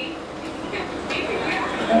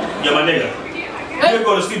 Yo, my nigga. You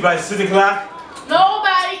go to sleep by 6 o'clock?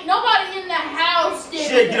 nobody in the house did.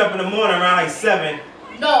 Shit, get up in the morning around like 7.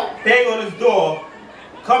 No. Bang on this door.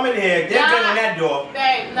 Come in here, then bang on that door.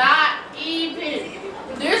 Babe, not even.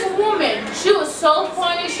 This woman, she was so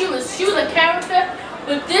funny. She was a character,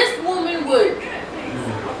 but this woman would,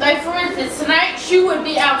 like for instance, tonight she would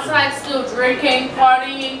be outside still drinking,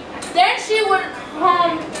 partying. Then she would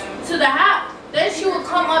come to the house. Then she would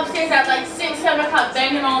come upstairs at like 6, 7 o'clock,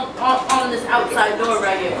 banging on this outside door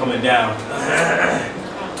right here. Coming down.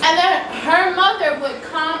 And then her mother would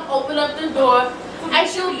come, open up the door, and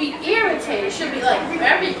she would be irritated. She'll be like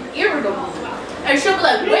very irritable. And she'll be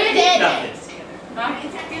like, where did it? Huh?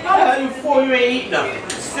 How the hell you full? You ain't eat nothing.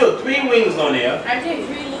 Still 3 wings on there. I did.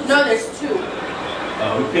 No, there's 2.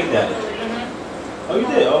 Oh, we picked that up. Oh, you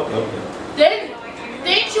did? Okay.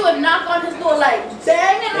 Then she would knock on his door, like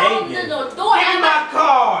banging on the door. Give me my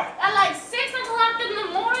card. At like 6 o'clock in the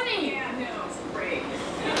morning.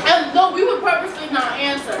 And no, we would purposely not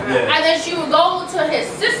answer her. Yeah. And then she would go to his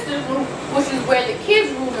sister's room, which is where the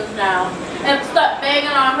kids' room is now, and start banging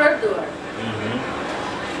on her door.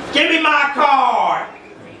 Give me my card.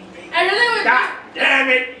 And then they would, God damn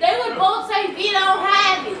it. they would both say, we don't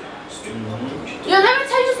have it. Yo, let me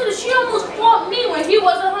tell you something. She almost fought me when he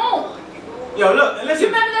wasn't home. Yo, look, and listen.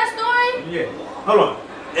 You remember that story? Yeah. Hold on.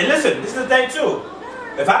 And listen, this is the thing too.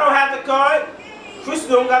 If I don't have the card, Chris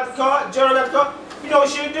don't got the card, Joe don't got the card, you know what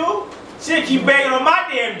she'll do? She'll keep banging on my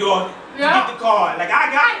damn door to get the card. Like,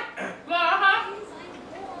 I got it.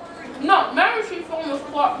 No, remember she almost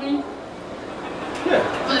fought me Yeah.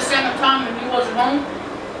 for the second time when he wasn't home?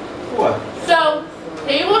 What? So,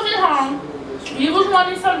 he wasn't home. He was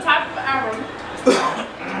running some type of errand.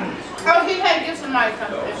 Oh, he had to get somebody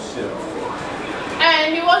something. Oh, shit.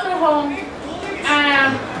 And he wasn't home.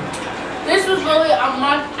 And this was really a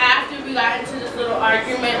month after we got into this little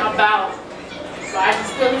argument about why'd you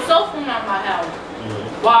steal the cell phone out of my house?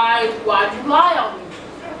 Why'd you lie on me?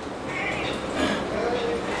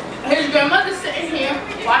 His grandmother's sitting here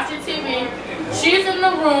watching TV. She's in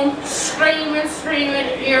the room screaming,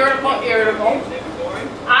 irritable.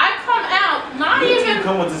 I come out, not even. You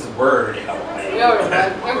come with this word.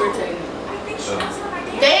 Irritating.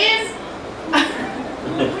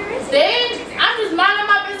 Then I'm just minding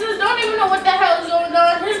my business. Don't even know what the hell is going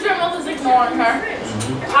on. His grandmother's ignoring her.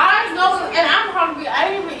 I go and I'm hungry. I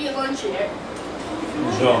didn't even eat lunch yet.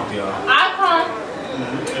 Jump, y'all. I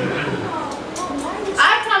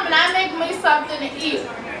come and I make me something to eat.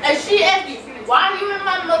 And she asks me, why are you in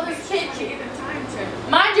my mother's kitchen?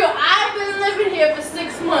 Mind you, I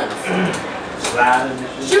sliding and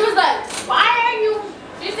shit. She was like, why are you?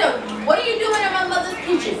 She said, what are you doing in my mother's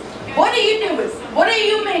kitchen? What are you doing? What are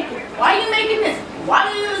you making? Why are you making this? Why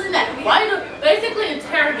are you using that? Why are you basically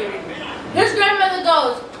interrogating me? His grandmother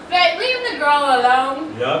goes, Faye, leave the girl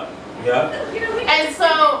alone. Yup. And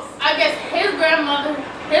so I guess his grandmother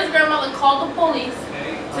called the police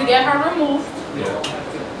to get her removed.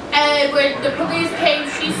 Yeah. And when the police came,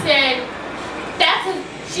 she said,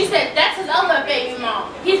 that's his other baby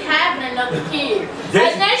mom. He's having another kid.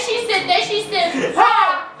 And then she said,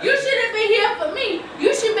 Paul, you shouldn't be here for me.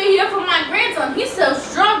 You should be here for my grandson. He sells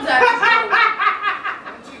drugs out of the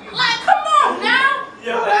Like, come on now.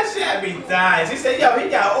 Yo, that shit had me dying. She said, yo, he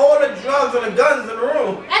got all the drugs and the guns in the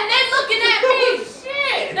room. And they looking at me.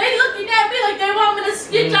 Shit. They looking at me like they want me to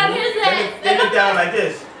stitch on his ass. They look down like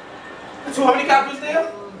this. So how many cops was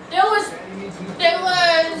there? There was,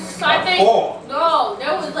 I think, 4. no,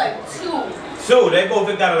 there was like 2. So they both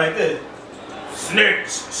looked at it like this.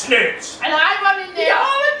 Snitch. And I run in there.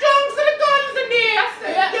 All the drugs and the guns in there. I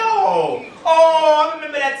said, yo. Oh, I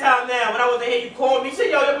remember that time now when I was in here. You called me. You said,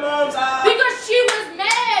 yo, your mom's Because she was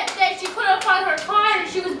mad that she couldn't find her car and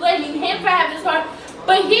she was blaming him for having his car.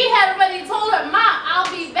 But he had already told her, Ma, I'll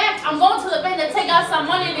be back. I'm going to the bank to take out some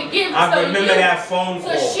money to give I remember that phone call.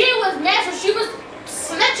 So she was mad. So she was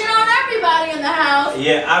snitching on everybody in the house.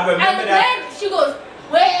 Yeah, I remember and that. And then she goes,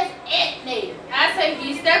 where's Anthony? I said,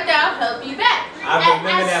 he stepped out, he'll be back. I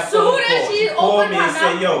remember that phone call. She called me her and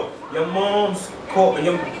said, yo, your mom's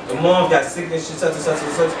got sickness, such and such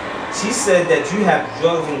and such. She said that you have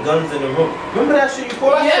drugs and guns in the room. Remember that shit you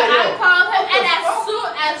called? Yeah, I called him, and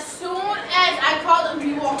as soon as I called him,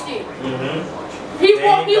 he walked in. He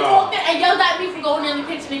walked in and yelled at me for going in the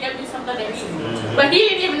kitchen to get me something to eat. But he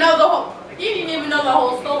didn't even know the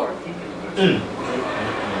whole story. He didn't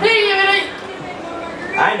even.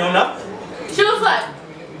 I ain't know nothing. She was like,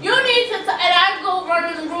 you need to, and I go run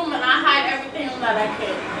in the room and I hide everything that I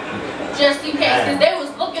can, just in case, because they was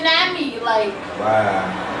looking at me like,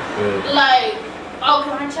 like, oh,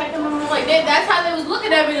 can I check them? Like, that's how they was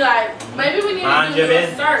looking at me like, maybe we need to do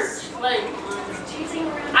a search. Like,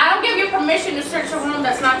 I don't give you permission to search a room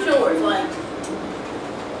that's not yours. Like,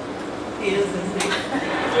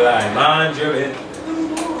 like, mind your business.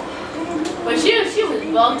 But she was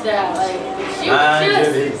bugged out. Like, she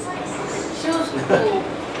was cool.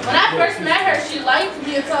 When I first met her, she liked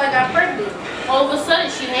me until I got pregnant. All of a sudden,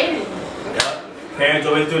 she hated me. Yep. Parents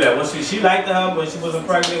always do that. Once she liked her when she wasn't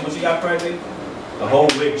pregnant. When she got pregnant, the whole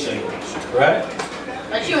wig changed, right?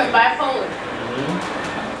 Like she went bipolar.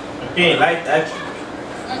 She ain't like that.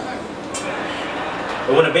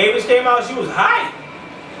 But when the babies came out, she was hype.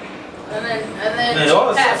 And then she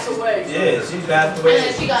passed away. Yeah, she passed away. And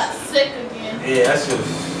then she got sick again. Yeah, that shit was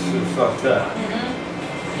fucked up.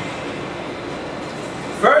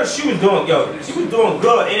 First, she was doing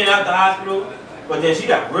good in and out the hospital, but then she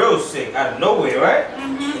got real sick out of nowhere, right?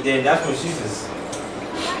 And then that's when she just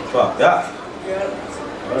fucked up.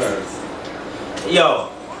 Yo,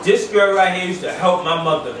 this girl right here used to help my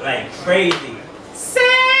mother like crazy.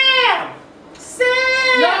 Sam!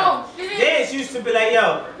 No, she didn't. Then she used to be like,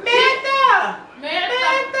 yo, Manta,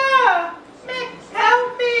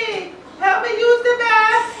 help me use the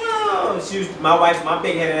bathroom. She used, my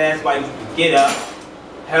big headed ass wife used to get up,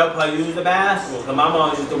 help her use the bathroom. Cause my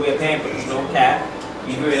mom used to wear pampers, no cap.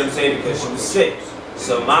 You hear what I'm saying? Because she was sick.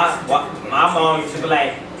 So my mom used to be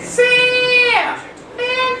like, Sam,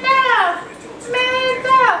 Manta,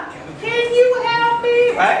 can you help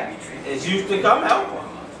me? Right? And she used to come help her.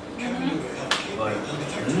 But,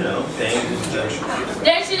 you know, things just...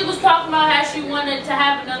 Then she was talking about how she wanted to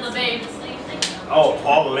have another baby. Oh,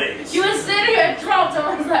 Paul Lynch. She was sitting here drunk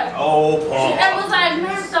and was like, oh, Paul. It was like,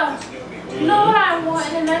 Manta, you know what I want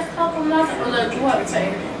in the next couple months? I was like, what,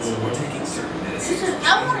 baby? She said, I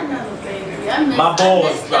want another baby. My ball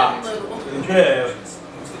was dropped. Yeah.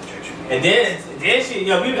 And then she,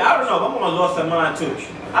 yo, I don't know, my mom lost her mind too.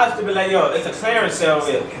 I used to be like, yo, it's a Clarence cell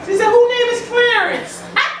here. She said, who name is Clarence?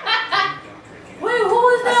 Wait, who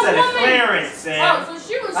was that woman? I said, woman? Clarence, Sam. Oh, so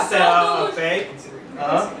she was I said, Faye.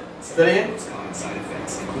 Say it?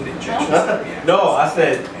 No, I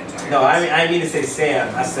said, no, I didn't mean to say Sam.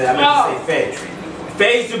 I meant to say Faye.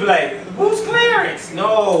 Faye used to be like, who's Clarence?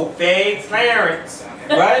 No, Faye, Clarence.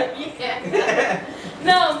 Right? Yeah.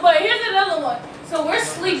 No, but here's another one. So we're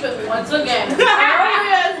sleeping once again. Early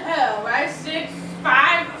as hell, right? 6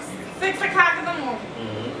 o'clock in the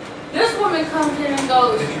morning. This woman comes in and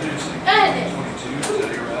goes, Eddie,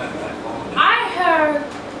 I heard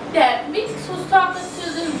that Meeks was talking to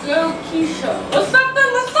this girl Keisha or something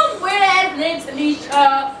with some weird ass name,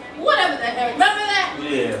 Tanisha, whatever the hell. Remember that?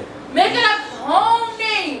 Yeah. Making up her own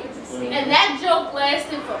name. And that joke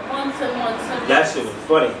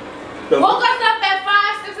funny. Woke us up at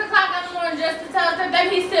 5, 6 o'clock in the morning just to tell us that.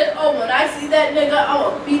 Then he said, "Oh, when I see that nigga,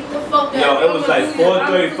 I'ma beat the fuck out." Yo, it was like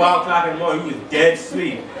 4:30, 5 o'clock in the morning. He was dead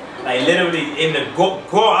asleep. Like literally in the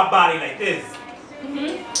our body like this.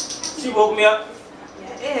 She woke me up.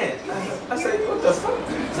 Yeah. I said, what the fuck?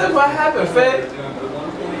 I said, what happened, Fed?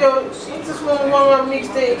 Yo, she just want my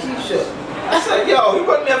mixtape Keisha. I said, yo, you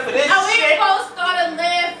put me up for this shit? We both started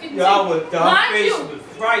laughing. Yo, I was done. Face was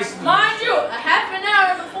priceless. Mind you, a half an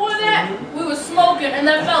hour before that, we were smoking and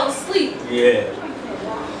then fell asleep. Yeah.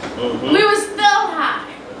 We were still high.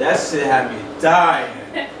 That shit had me dying.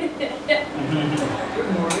 Good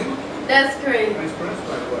morning. That's crazy. Vice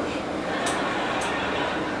Principal question.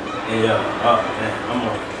 Yeah, oh man, I'm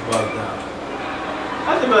on bugged out. I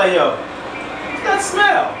just be like, yo, what's that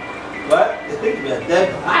smell? What? It think be a dead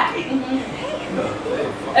body.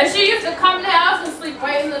 And she used to come to the house and sleep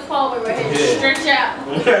right in the hallway right here, stretch out.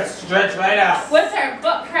 Stretch right out. With her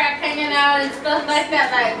butt crack hanging out and stuff like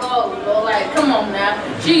that. Like, oh, Lord, like, come on now.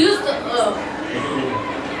 She used to,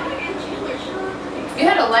 you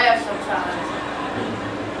had to laugh sometimes.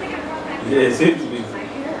 Yeah, seriously.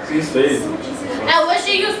 She's crazy. And when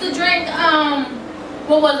she used to drink,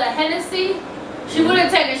 what was it, Hennessy? She wouldn't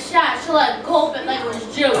take a shot. She like gulp it like it was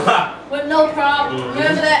juice. With no problem.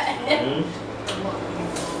 Remember that?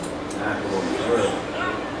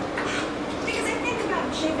 Because I think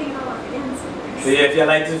about shaping our identity. So yeah, if y'all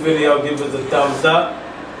like this video, give us a thumbs up.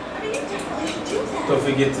 I mean, you definitely should do that. Don't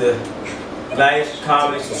forget to like,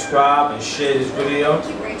 comment, subscribe, and share this video.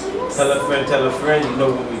 Tell a friend, you know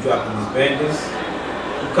when we dropping these bangers.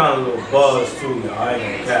 I'm kind of a little buzzed too, y'all. I ain't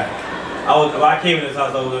gonna cap. When I came in this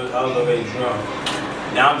house, I was already drunk.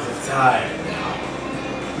 Now I'm just tired now.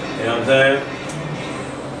 You know what I'm saying?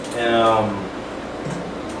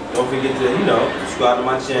 And don't forget to, subscribe to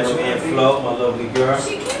my channel and Flo, my lovely girl.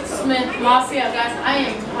 Smith Mafia, guys, I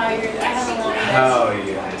am tired. I haven't long enough. Hell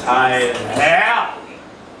yeah, tired as hell.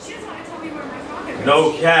 No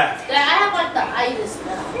cap. I have like the itis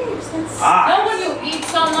now. Ah. You know when you eat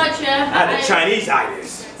so much, you have I had the Chinese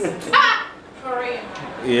itis. Korean.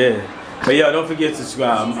 Yeah. But yo, don't forget to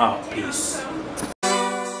subscribe. I'm out. Peace.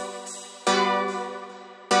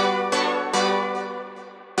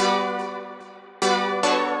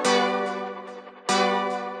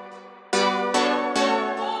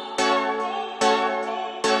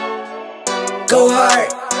 Go hard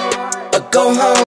or go home.